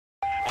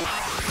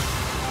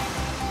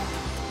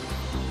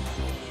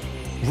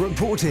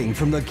Reporting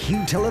from the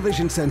Q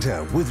Television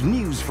Centre with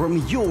news from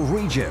your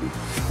region.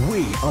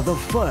 We are the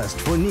first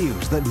for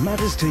news that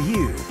matters to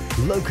you,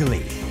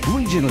 locally,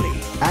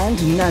 regionally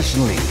and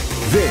nationally.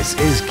 This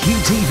is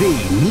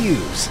QTV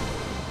News.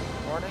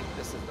 Good morning,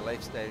 this is the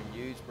Lifestyle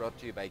News brought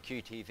to you by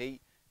QTV.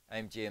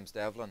 I'm James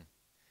Devlin.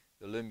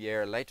 The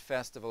Lumiere Light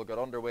Festival got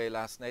underway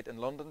last night in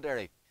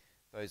Londonderry.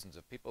 Thousands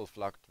of people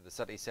flocked to the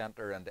city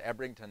centre and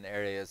Ebrington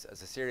areas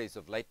as a series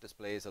of light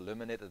displays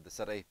illuminated the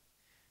city.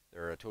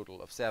 There are a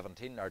total of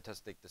 17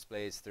 artistic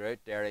displays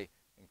throughout Derry,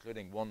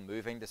 including one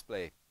moving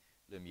display.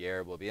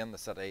 Lumiere will be in the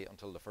city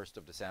until the 1st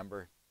of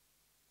December.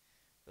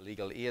 The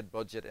legal aid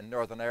budget in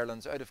Northern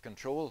Ireland's out of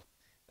control.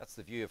 That's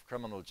the view of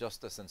Criminal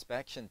Justice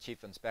Inspection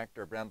Chief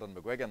Inspector Brendan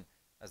McGuigan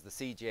as the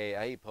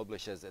CJI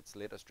publishes its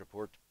latest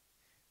report.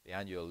 The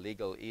annual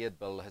legal aid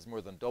bill has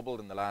more than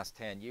doubled in the last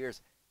 10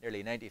 years.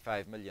 Nearly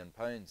 £95 million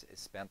is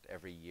spent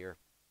every year.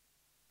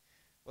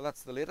 Well,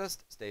 that's the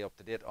latest. Stay up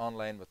to date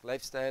online with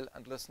Lifestyle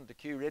and listen to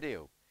Q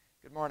Radio.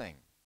 Good morning.